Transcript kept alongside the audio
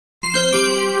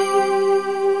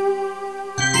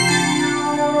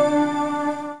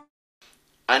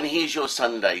And here's your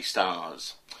Sunday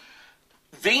stars.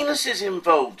 Venus is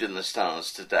involved in the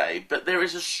stars today, but there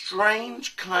is a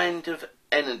strange kind of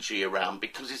energy around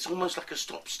because it's almost like a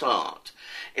stop-start.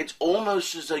 It's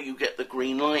almost as though you get the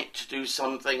green light to do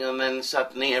something and then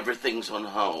suddenly everything's on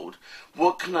hold.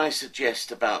 What can I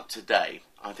suggest about today?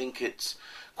 I think it's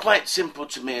quite simple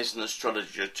to me as an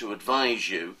astrologer to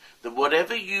advise you that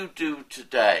whatever you do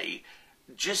today,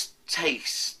 just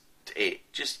taste it.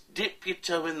 Just dip your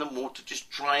toe in the water,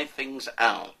 just try things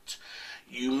out.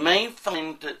 You may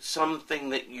find that something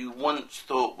that you once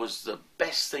thought was the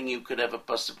best thing you could ever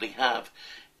possibly have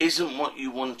isn't what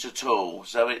you want at all.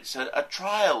 So it's a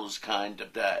trials kind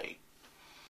of day.